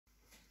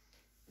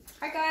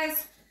Hi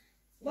guys,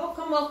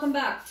 welcome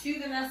back to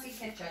the messy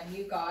kitchen,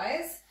 you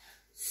guys.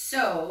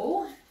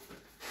 So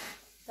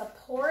the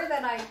pour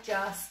that I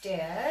just did,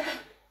 I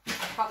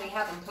probably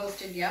haven't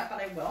posted yet,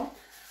 but I will.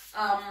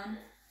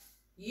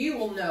 You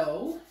will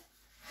know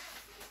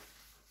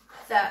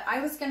that I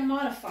was going to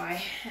modify,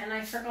 and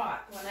I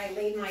forgot when I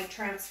laid my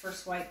transfer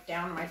swipe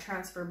down, my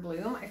transfer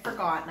bloom, I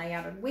forgot, and I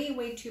added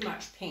way too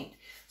much paint.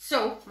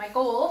 So my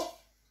goal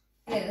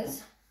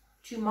is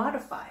to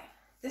modify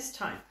this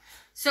time.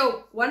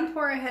 So one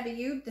pour ahead of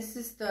you, this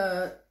is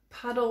the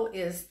puddle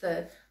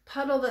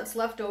that's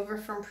left over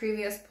from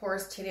previous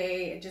pours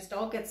today. It just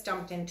all gets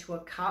dumped into a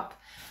cup.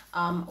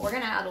 We're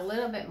going to add a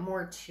little bit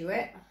more to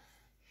it.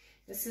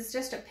 This is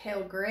just a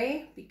pale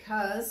gray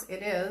because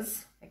it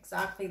is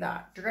exactly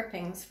that,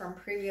 drippings from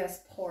previous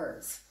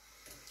pours.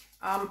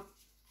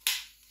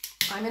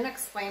 I'm going to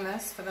explain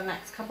this for the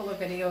next couple of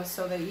videos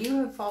so that you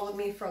have followed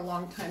me for a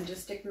long time.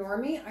 Just ignore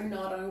me. I'm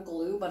not on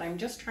glue, but I'm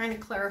just trying to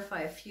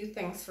clarify a few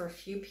things for a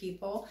few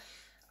people.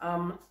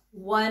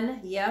 One,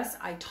 yes,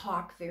 I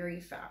talk very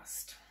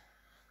fast.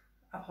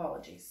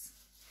 Apologies.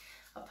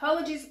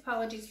 Apologies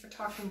for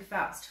talking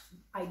fast.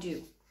 I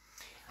do.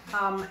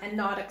 And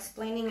not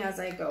explaining as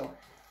I go.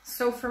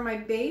 So for my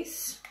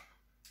base,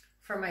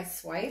 for my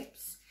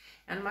swipes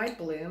and my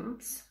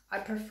blooms, I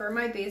prefer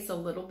my base a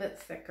little bit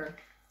thicker.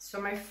 So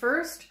my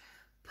first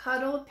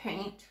puddle of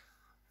paint,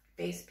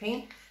 base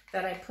paint,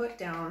 that I put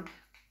down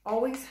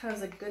always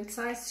has a good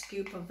sized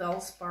scoop of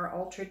Valspar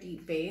Ultra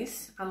Deep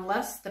Base,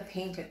 unless the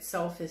paint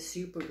itself is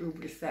super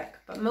uber thick.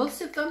 But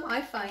most of them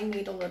I find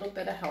need a little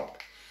bit of help.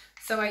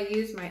 So I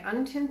use my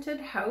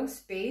untinted house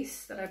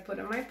base that I put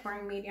in my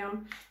pouring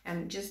medium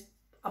and just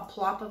a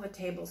plop of a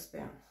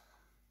tablespoon.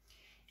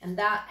 And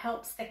that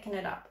helps thicken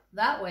it up.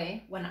 That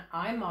way, when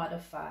I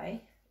modify,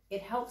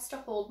 it helps to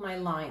hold my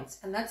lines.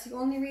 And that's the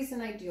only reason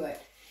I do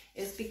it,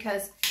 is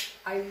because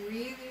I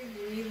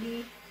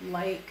really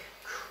like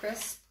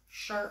crisp,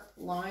 sharp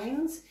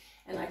lines.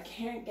 And I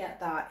can't get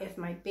that if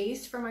my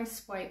base for my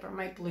swipe or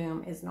my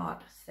bloom is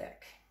not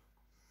thick.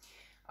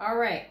 All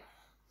right,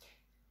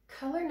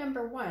 color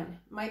number one.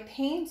 My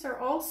paints are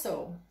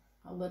also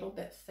a little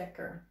bit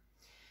thicker.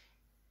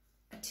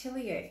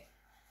 Atelier,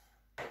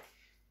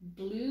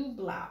 blue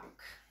black.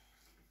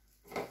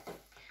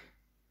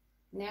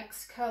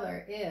 Next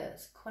color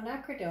is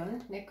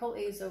Quinacridone Nickel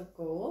Azo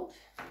Gold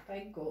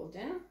by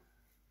Golden.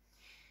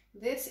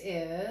 This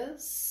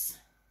is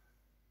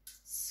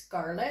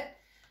Scarlet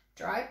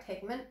Dry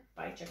Pigment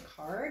by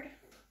Jacquard.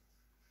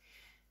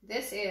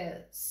 This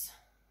is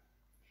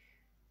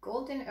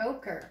Golden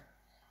Ochre.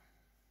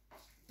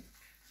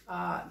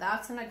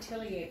 That's an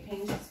Atelier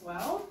paint as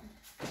well.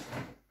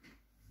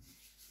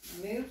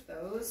 Move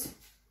those.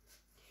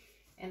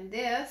 And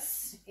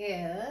this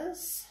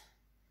is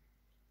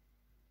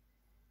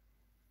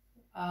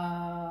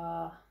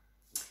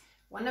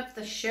one of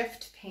the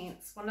shift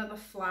paints, one of the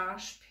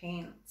flash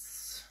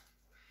paints.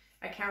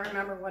 I can't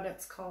remember what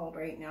it's called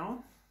right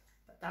now,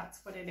 but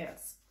that's what it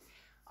is.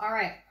 All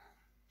right,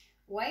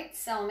 white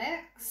cell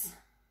mix,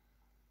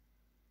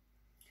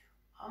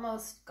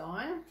 almost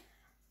gone.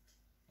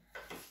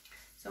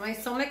 So my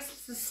cell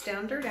mix is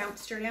standard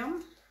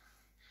Amsterdam,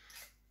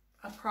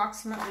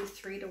 approximately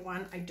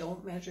 3:1. I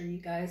don't measure, you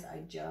guys,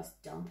 I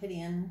just dump it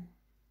in.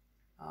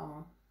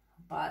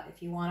 But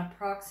if you want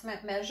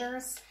approximate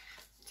measures,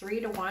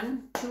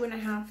 3:1,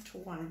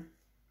 2.5:1.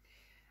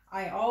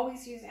 I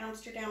always use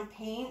Amsterdam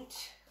paint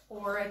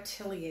or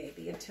Atelier.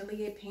 The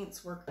Atelier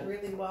paints work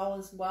really well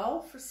as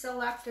well for cell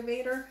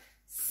activator.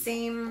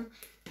 Same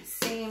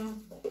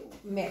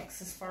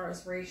mix as far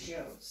as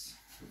ratios.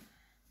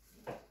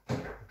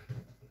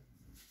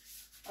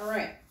 All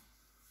right,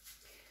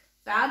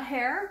 bad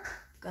hair,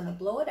 gonna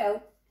blow it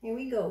out. Here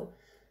we go.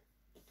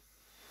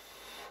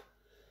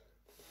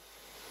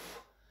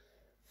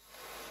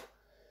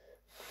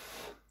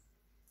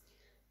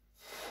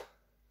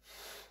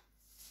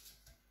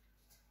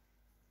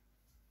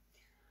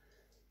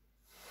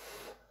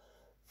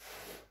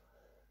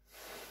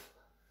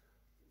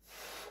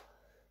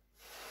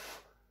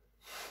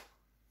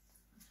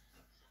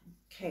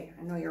 Okay,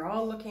 I know you're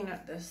all looking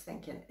at this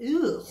thinking,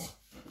 ew.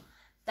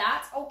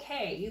 That's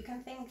okay. You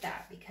can think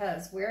that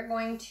because we're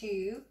going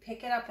to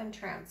pick it up and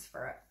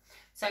transfer it.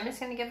 So I'm just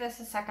going to give this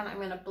a second. I'm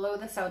going to blow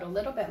this out a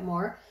little bit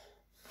more.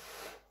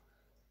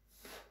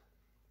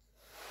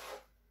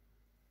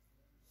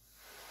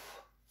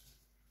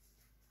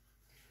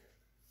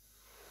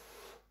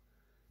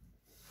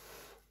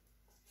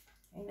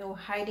 I know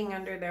hiding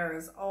under there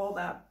is all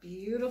that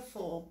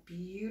beautiful,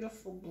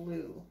 beautiful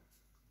blue.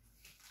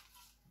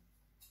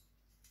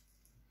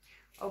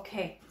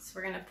 Okay, so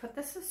we're going to put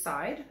this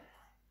aside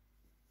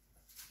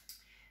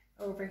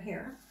over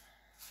here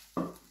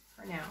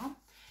for now,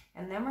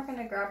 and then we're going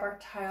to grab our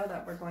tile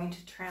that we're going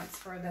to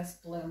transfer this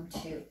bloom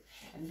to,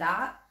 and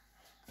that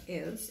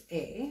is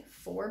a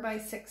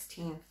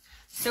 4x16.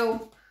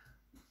 So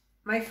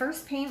my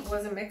first paint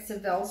was a mix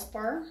of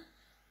Valspar,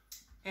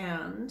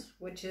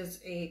 which is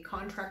a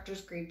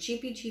contractor's grade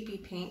cheapy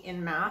paint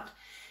in matte,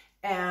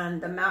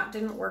 and the matte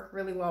didn't work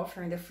really well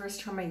for me the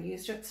first time I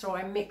used it, so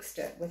I mixed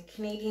it with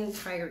Canadian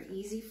Tire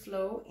Easy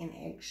Flow in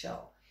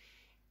Eggshell,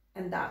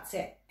 and that's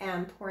it,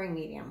 and pouring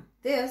medium.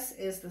 This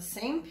is the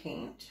same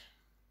paint,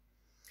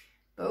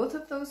 both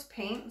of those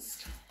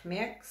paints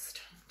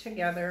mixed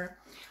together,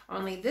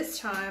 only this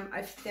time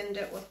I've thinned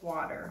it with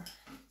water.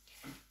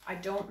 I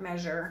don't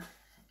measure.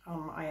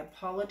 I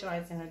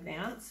apologize in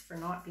advance for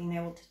not being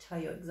able to tell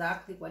you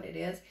exactly what it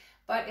is,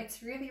 but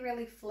it's really,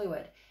 really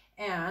fluid.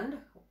 And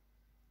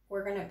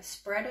we're going to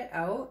spread it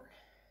out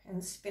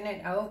and spin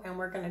it out, and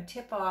we're going to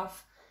tip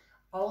off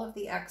all of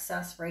the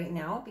excess right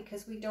now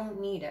because we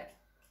don't need it.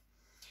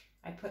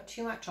 I put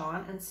too much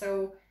on, and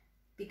so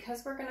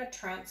because we're going to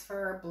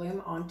transfer our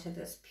bloom onto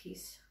this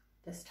piece,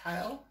 this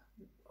tile,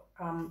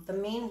 the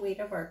main weight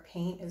of our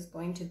paint is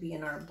going to be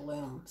in our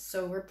bloom.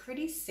 So we're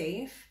pretty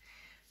safe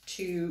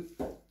to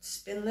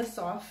spin this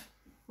off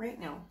right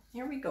now.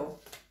 Here we go.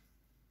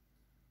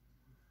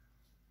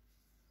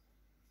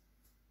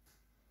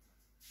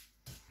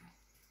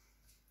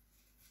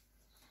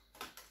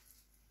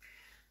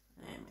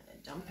 I'm going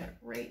to dump it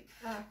right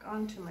back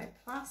onto my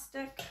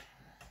plastic.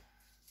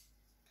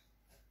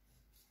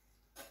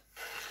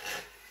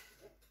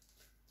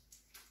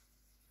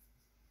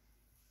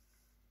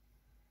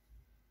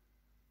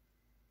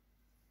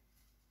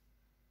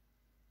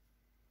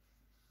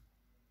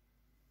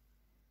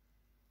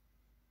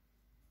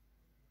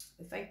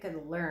 If I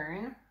could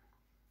learn,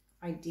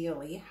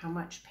 ideally, how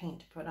much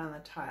paint to put on the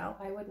tile,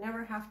 I would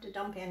never have to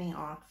dump any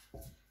off.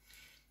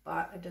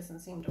 But it doesn't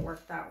seem to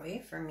work that way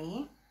for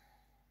me.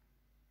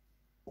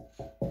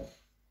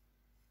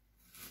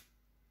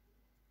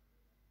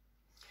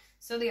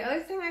 So the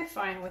other thing I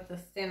find with the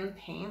thin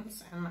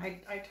paints, and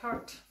I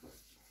talked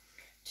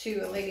to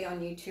a lady on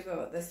YouTube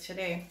about this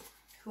today,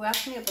 who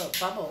asked me about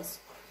bubbles.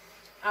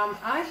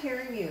 I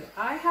hear you.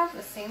 I have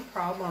the same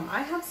problem.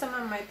 I have some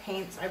of my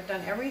paints. I've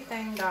done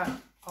everything that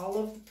all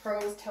of the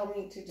pros tell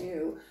me to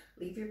do.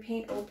 Leave your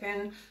paint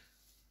open.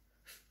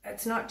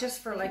 It's not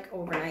just for like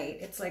overnight.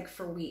 It's like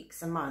for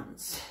weeks and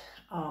months.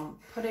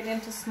 Put it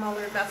into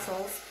smaller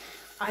vessels.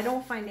 I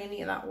don't find any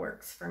of that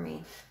works for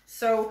me.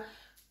 So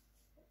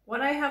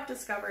what I have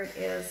discovered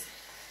is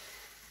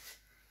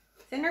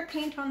thinner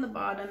paint on the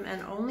bottom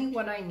and only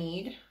what I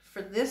need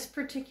for this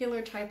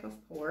particular type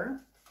of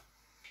pour.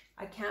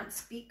 I can't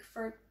speak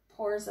for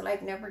pours that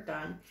I've never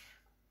done.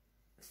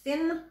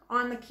 Thin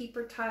on the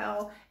keeper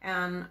tile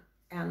and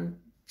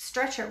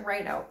stretch it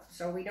right out.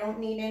 So we don't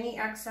need any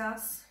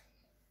excess.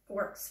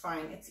 Works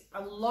fine. It's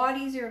a lot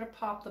easier to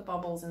pop the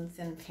bubbles in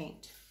thin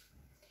paint.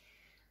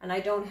 And I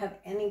don't have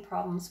any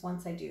problems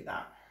once I do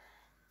that.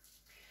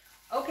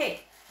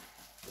 Okay,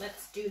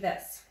 let's do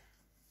this.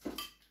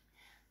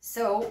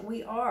 So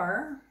we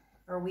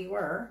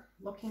were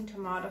looking to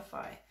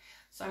modify.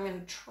 So I'm going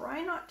to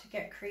try not to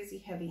get crazy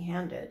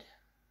heavy-handed.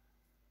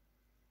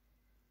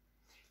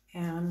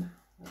 And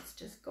let's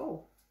just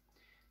go.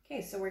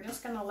 Okay, so we're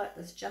just going to let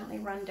this gently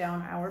run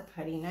down our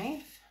putty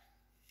knife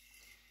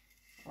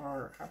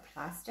or our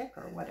plastic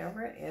or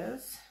whatever it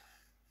is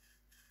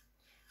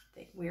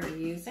that we're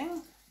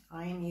using.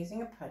 I am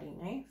using a putty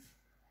knife.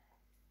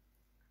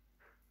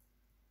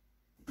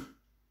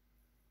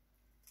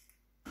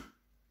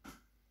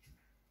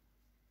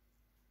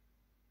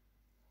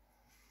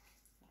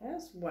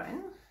 There's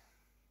one.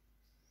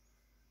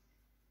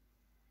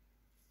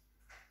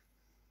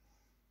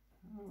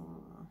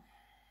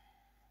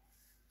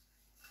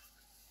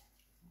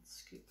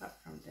 Let's scoop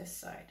up from this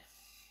side.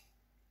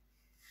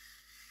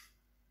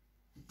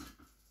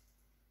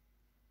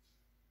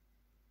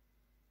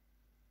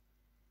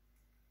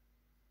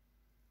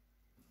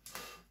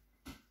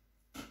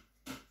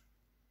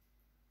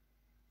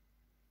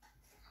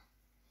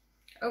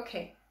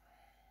 Okay.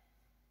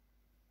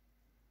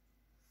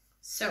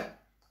 So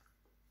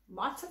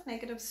lots of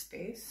negative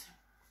space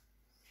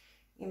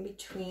in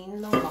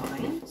between the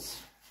lines,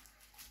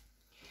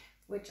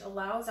 which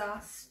allows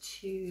us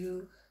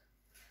to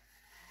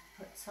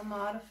put some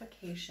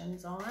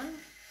modifications on.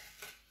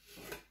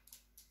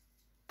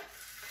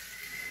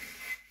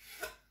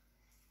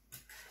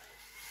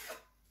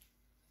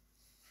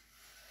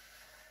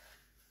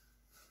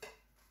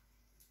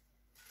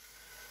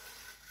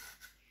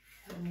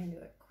 I'm going to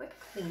do a quick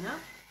cleanup,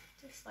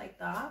 just like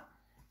that.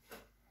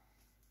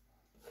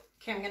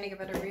 Okay, I'm going to give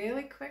it a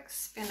really quick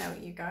spin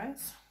out, you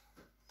guys.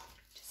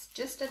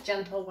 Just a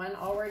gentle one.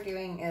 All we're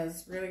doing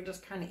is really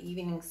just kind of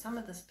evening some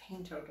of this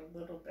paint out a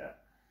little bit.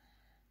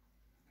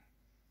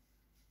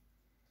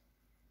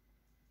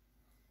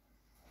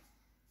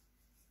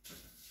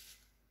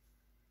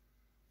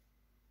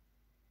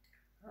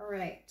 All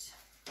right.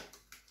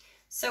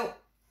 So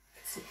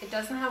it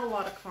doesn't have a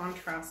lot of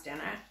contrast in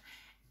it.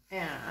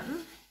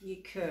 And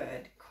you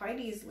could quite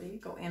easily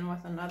go in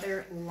with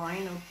another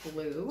line of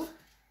blue.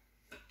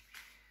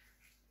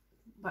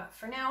 But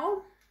for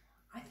now,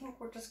 I think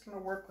we're just going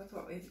to work with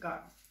what we've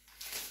got.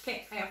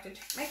 Okay, I have to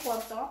take my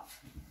gloves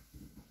off,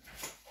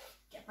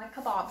 get my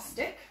kebab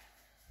stick,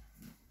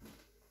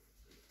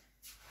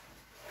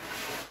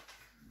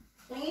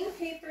 clean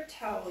paper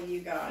towel, you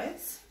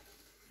guys.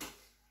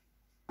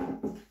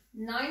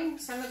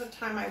 90% of the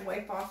time I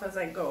wipe off as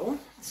I go,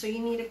 so you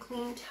need a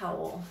clean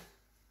towel.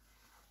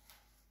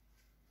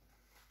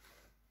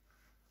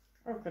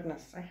 Oh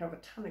goodness, I have a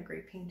ton of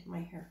gray paint in my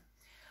hair.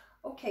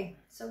 Okay,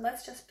 so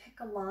let's just pick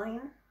a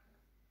line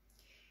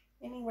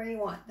anywhere you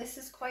want. This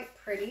is quite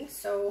pretty,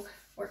 so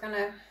we're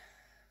gonna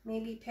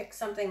maybe pick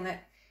something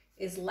that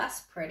is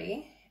less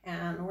pretty,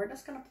 and we're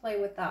just gonna play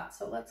with that.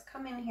 So let's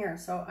come in here.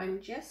 So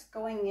I'm just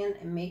going in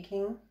and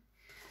making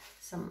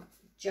some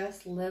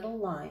just little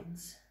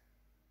lines.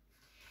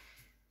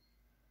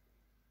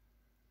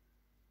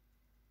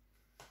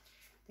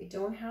 They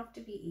don't have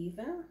to be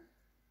even.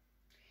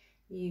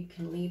 You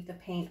can leave the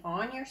paint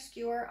on your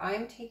skewer.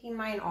 I'm taking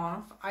mine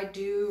off. I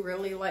do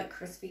really like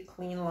crispy,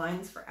 clean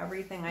lines for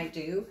everything I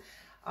do.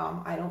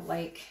 I don't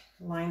like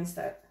lines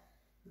that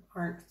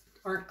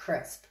aren't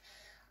crisp.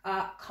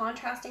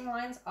 Contrasting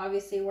lines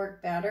obviously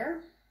work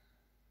better.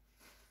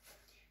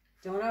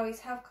 Don't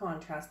always have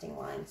contrasting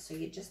lines, so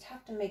you just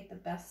have to make the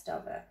best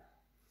of it.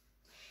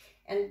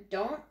 And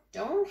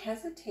don't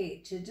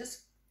hesitate to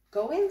just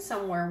go in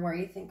somewhere where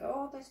you think,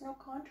 oh, there's no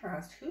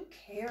contrast. Who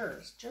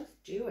cares?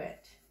 Just do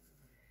it.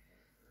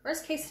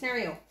 Worst case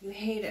scenario, you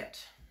hate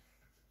it.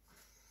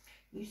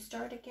 You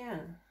start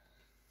again.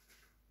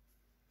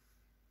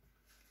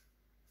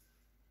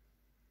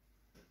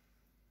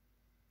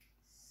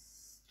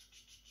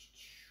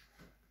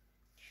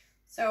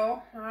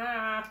 So,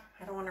 I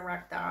don't want to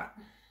wreck that.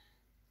 I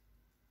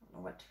don't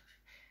know what.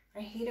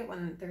 I hate it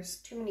when there's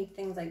too many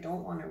things I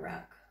don't want to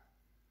wreck.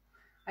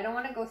 I don't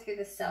want to go through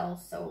the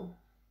cells, so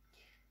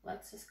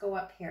let's just go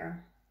up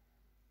here.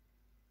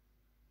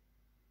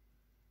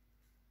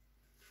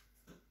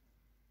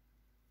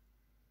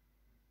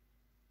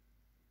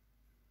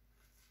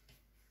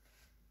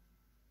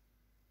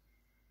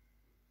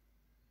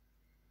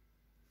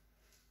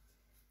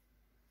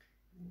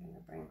 I'm going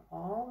to bring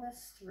all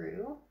this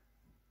through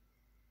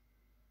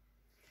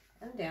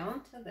and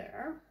down to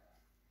there.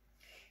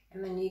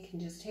 And then you can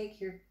just take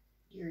your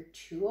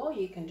tool,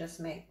 you can just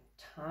make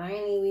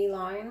tiny wee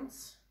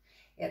lines.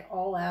 It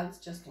all adds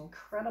just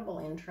incredible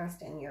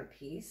interest in your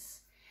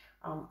piece.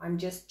 I'm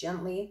just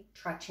gently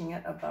touching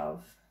it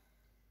above.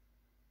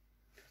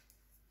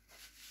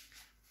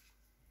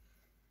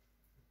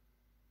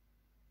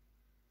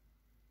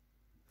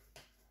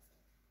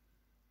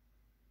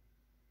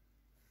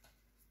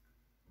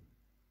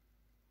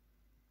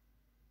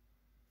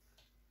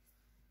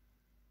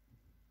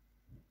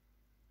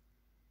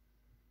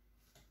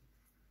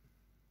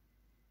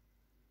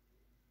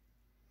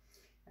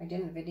 I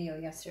didn't video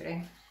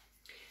yesterday.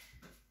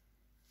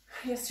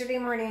 Yesterday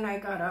morning I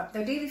got up,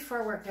 the day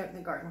before I worked out in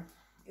the garden.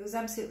 It was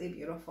absolutely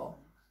beautiful.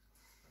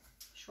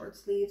 Short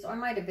sleeves. I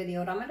might have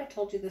videoed. I might have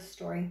told you this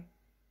story.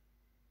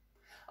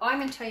 Oh, I'm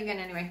going to tell you again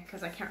anyway,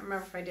 because I can't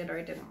remember if I did or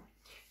I didn't.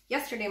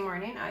 Yesterday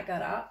morning I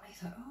got up. I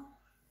thought, oh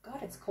God,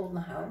 it's cold in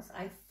the house.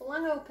 I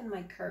flung open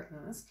my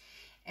curtains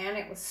and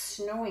it was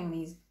snowing,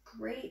 these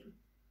great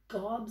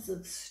gobs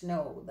of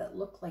snow that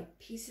looked like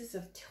pieces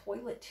of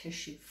toilet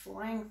tissue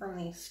flying from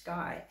the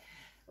sky.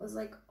 It was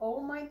like, oh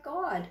my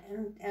God.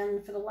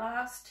 And for the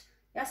last,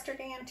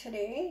 yesterday and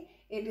today,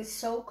 it is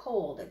so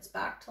cold. It's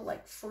back to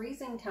like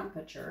freezing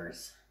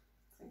temperatures.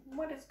 Like,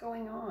 what is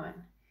going on?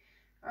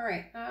 All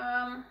right.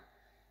 All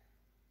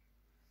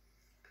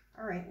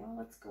right, well,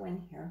 let's go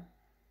in here.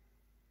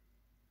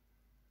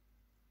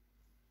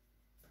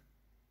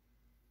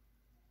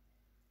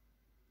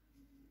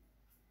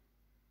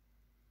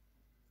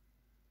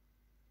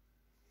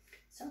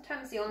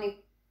 Sometimes the only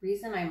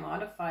reason I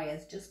modify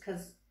is just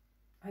because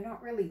I'm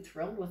not really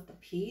thrilled with the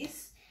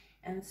piece.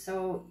 And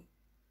so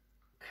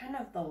kind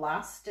of the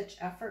last stitch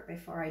effort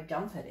before I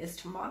dump it is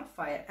to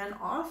modify it. And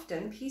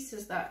often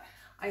pieces that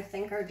I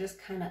think are just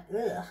kind of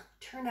ugh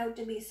turn out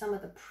to be some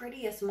of the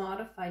prettiest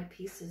modified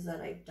pieces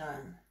that I've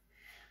done.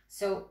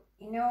 So,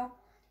 you know,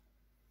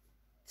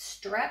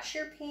 stretch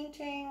your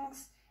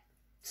paintings,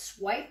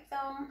 swipe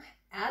them,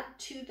 add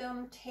to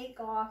them, take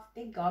off.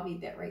 Big gobby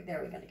bit right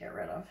there we got to get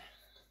rid of.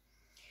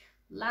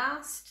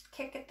 Last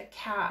kick at the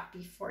cat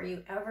before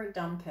you ever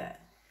dump it.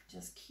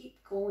 Just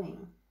keep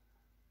going.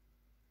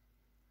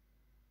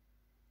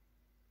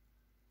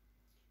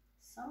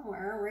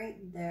 Somewhere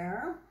right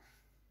there,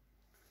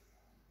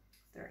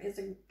 there is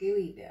a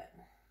gooey bit.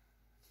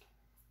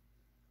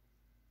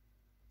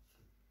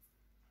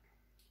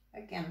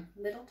 Again,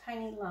 little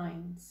tiny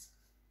lines.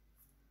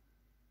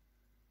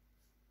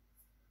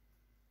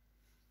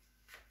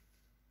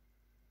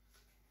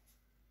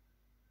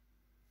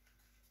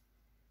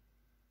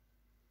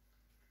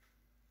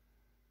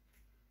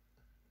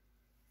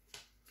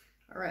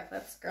 All right,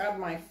 let's grab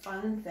my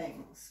fun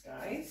things,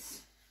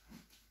 guys.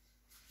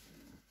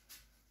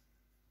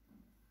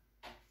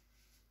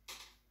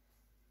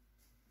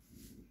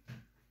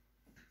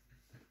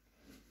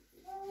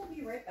 I'll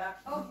be right back.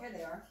 Oh, here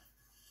they are.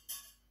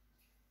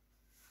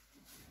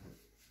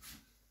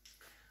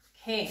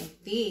 Okay,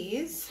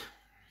 these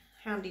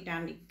handy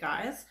dandy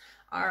guys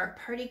are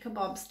party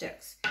kebab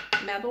sticks.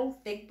 Metal,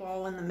 big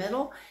ball in the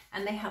middle,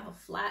 and they have a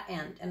flat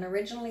end. And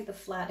originally the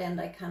flat end,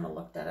 I kind of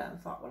looked at it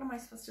and thought, what am I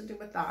supposed to do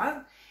with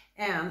that?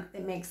 and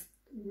it makes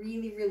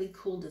really, really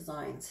cool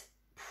designs.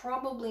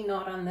 Probably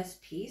not on this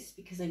piece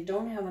because I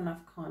don't have enough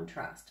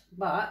contrast,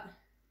 but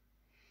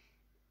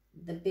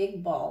the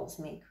big balls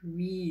make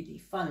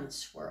really fun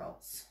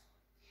swirls.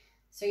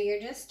 So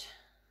you're just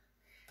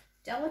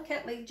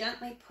delicately,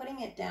 gently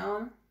putting it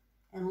down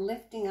and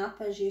lifting up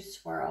as you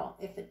swirl.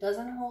 If it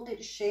doesn't hold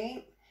its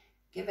shape,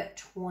 give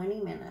it 20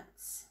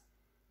 minutes.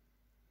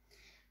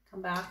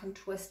 Come back and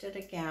twist it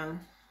again.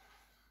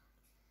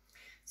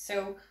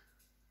 So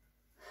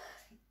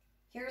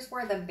here's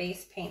where the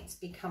base paints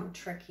become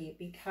tricky,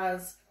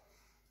 because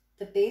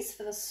the base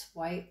for the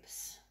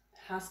swipes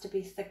has to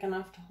be thick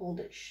enough to hold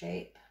its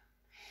shape.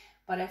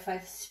 But if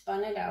I've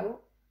spun it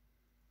out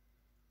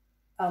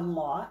a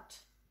lot,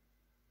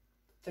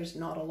 there's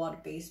not a lot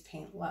of base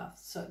paint left.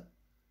 So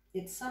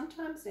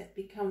sometimes it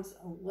becomes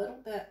a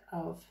little bit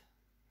of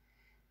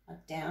a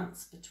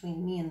dance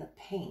between me and the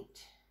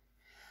paint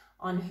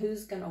on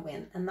who's gonna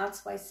win. And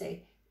that's why I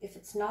say, if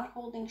it's not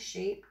holding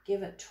shape,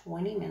 give it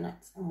 20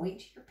 minutes and wait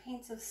till your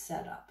paints have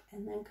set up,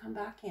 and then come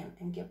back in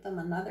and give them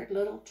another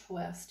little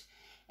twist,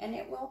 and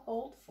it will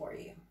hold for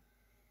you.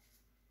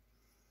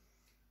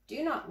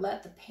 Do not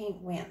let the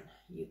paint win,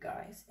 you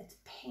guys. It's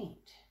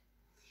paint.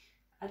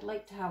 I'd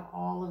like to have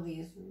all of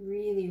these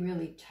really,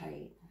 really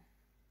tight.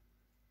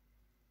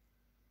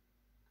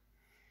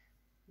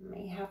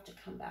 May have to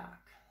come back.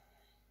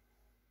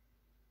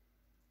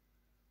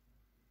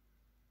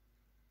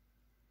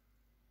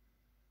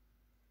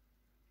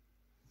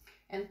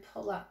 And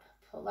pull up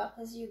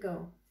as you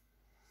go.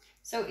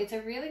 So it's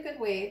a really good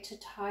way to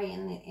tie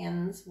in the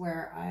ends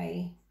where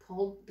I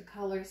pulled the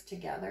colors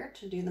together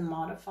to do the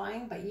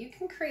modifying, but you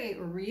can create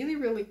really,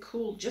 really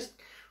cool, just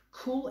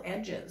cool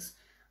edges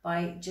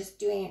by just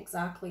doing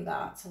exactly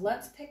that. So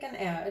let's pick an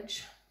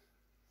edge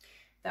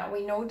that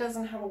we know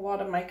doesn't have a lot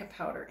of mica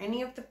powder.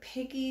 Any of the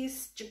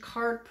Piggies,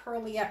 Jacquard,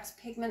 Pearly X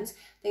pigments,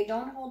 they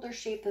don't hold their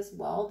shape as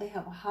well. They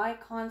have a high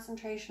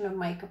concentration of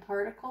mica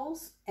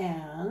particles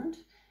and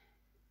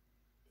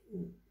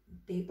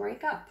they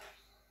break up.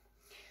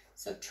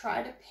 So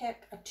try to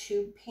pick a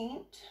tube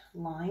paint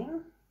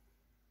line.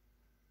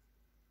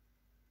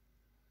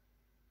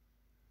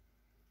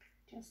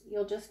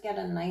 You'll just get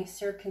a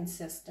nicer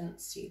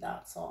consistency,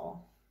 that's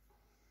all.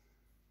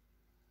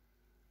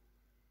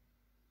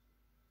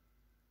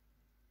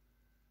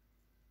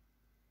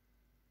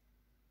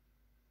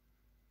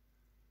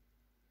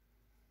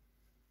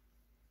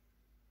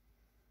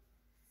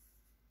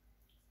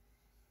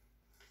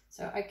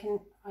 So I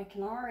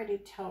can already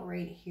tell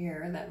right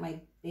here that my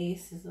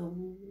base is a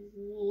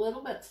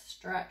little bit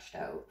stretched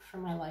out for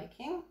my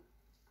liking,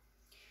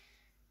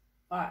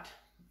 but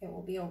it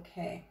will be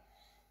okay.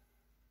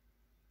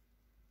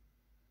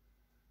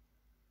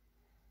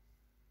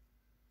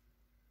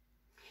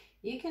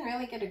 You can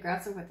really get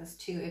aggressive with this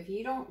too. If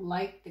you don't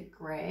like the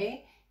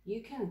gray,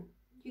 you can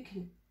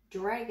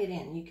drag it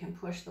in. You can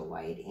push the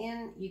white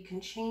in. You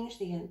can change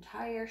the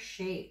entire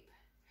shape.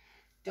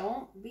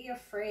 Don't be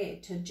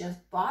afraid to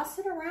just boss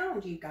it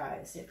around, you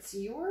guys. It's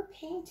your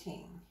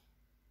painting.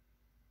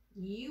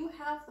 You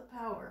have the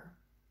power.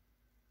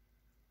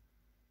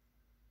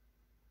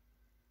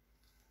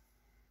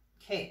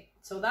 Okay,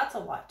 so that's a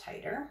lot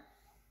tighter.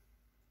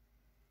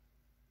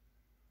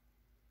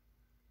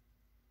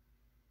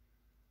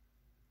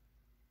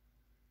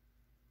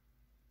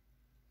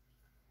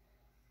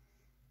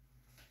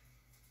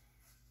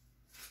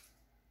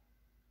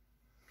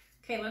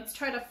 Okay, let's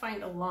try to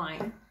find a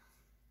line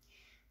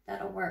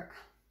that'll work.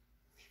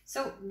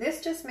 So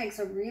this just makes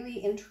a really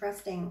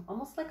interesting,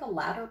 almost like a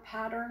ladder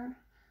pattern.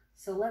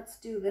 So let's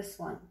do this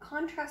one.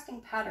 Contrasting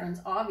patterns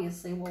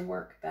obviously will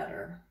work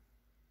better.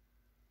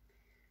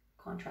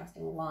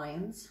 Contrasting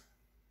lines.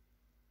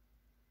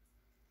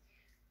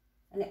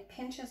 And it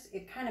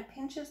kind of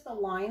pinches the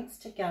lines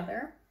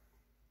together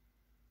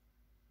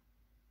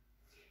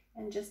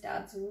and just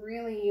adds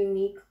really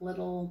unique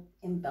little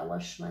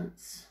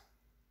embellishments.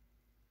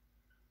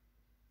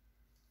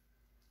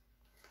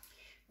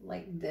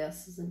 Like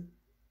this is a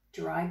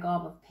dry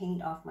gob of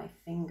paint off my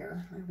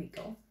finger. There we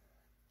go.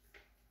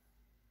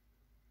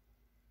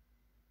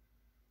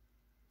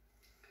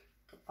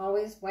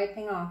 Always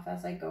wiping off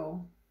as I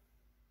go.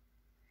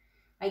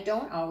 I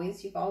don't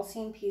always. You've all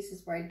seen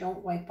pieces where I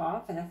don't wipe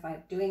off, and if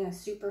I'm doing a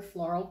super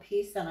floral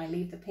piece, then I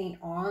leave the paint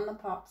on the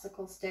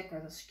popsicle stick or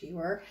the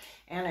skewer,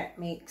 and it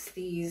makes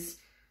these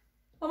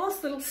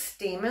almost little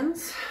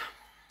stamens.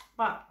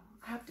 But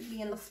I have to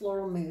be in the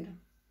floral mood,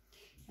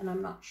 and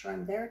I'm not sure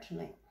I'm there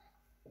tonight.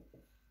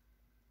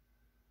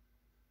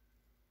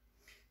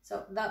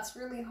 So that's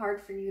really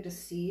hard for you to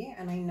see,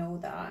 and I know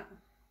that.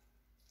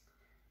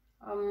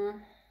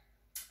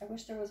 I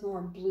wish there was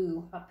more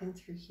blue up and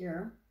through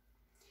here.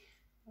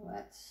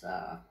 Let's,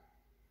 I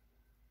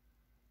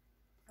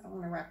don't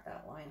want to wreck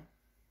that line.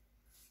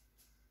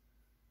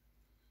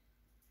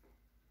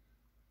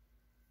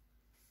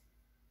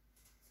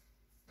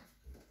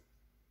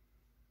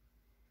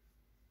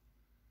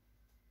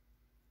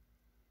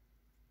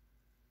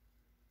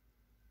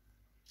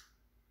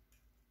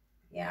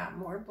 Yeah,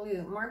 more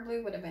blue. More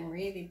blue would have been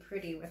really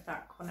pretty with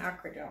that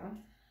quinacridone.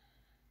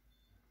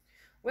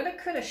 Woulda,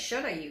 coulda,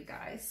 shoulda, you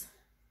guys.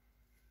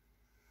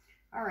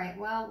 All right,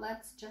 well,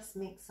 let's just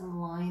make some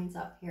lines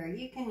up here.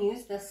 You can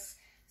use this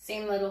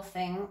same little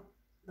thing,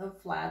 the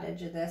flat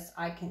edge of this.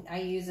 I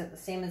use it the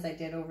same as I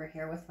did over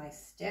here with my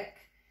stick.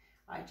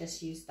 I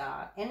just use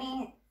that.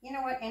 You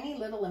know what, any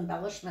little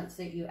embellishments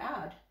that you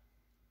add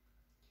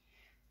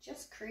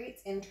just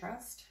creates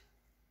interest.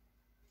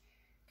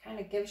 Kind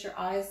of gives your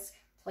eyes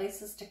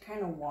places to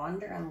kind of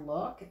wander and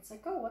look. It's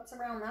like, oh, what's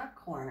around that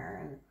corner?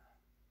 And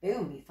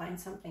boom, you find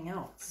something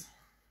else.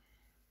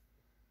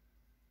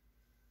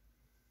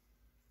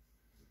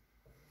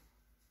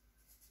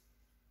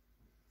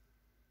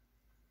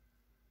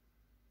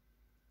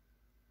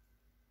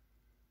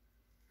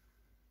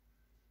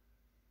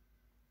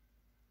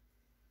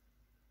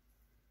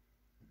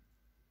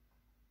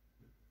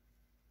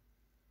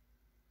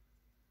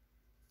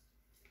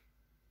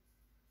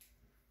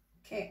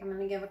 Okay, I'm going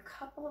to give a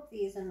couple of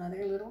these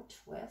another little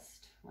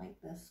twist, like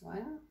this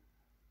one.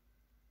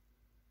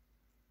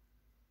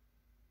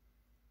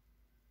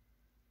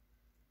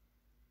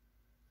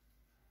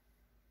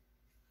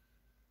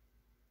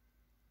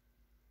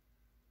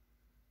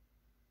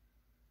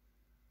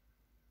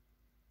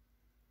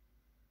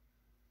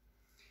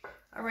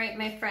 All right,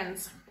 my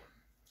friends,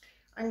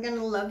 I'm going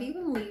to love you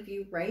and leave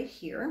you right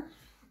here.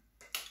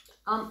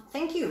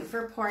 Thank you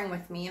for pouring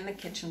with me in the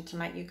kitchen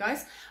tonight, you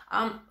guys.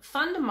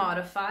 Fun to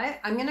modify.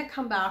 I'm going to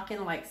come back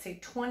in like, say,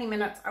 20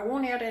 minutes. I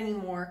won't add any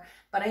more,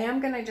 but I am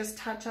going to just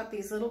touch up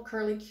these little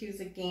curly cues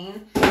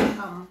again.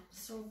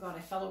 So, God, I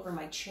fell over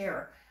my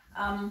chair.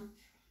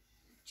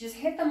 Just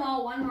hit them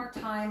all one more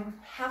time,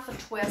 half a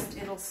twist.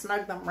 It'll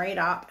snug them right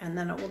up, and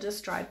then it will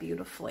just dry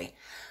beautifully.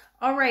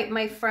 All right,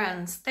 my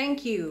friends,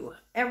 thank you,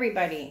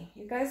 everybody.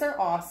 You guys are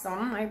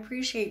awesome. I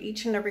appreciate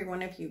each and every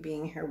one of you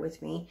being here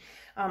with me.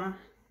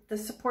 The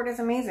support is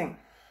amazing,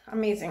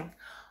 amazing.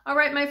 All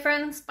right, my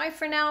friends, bye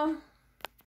for now.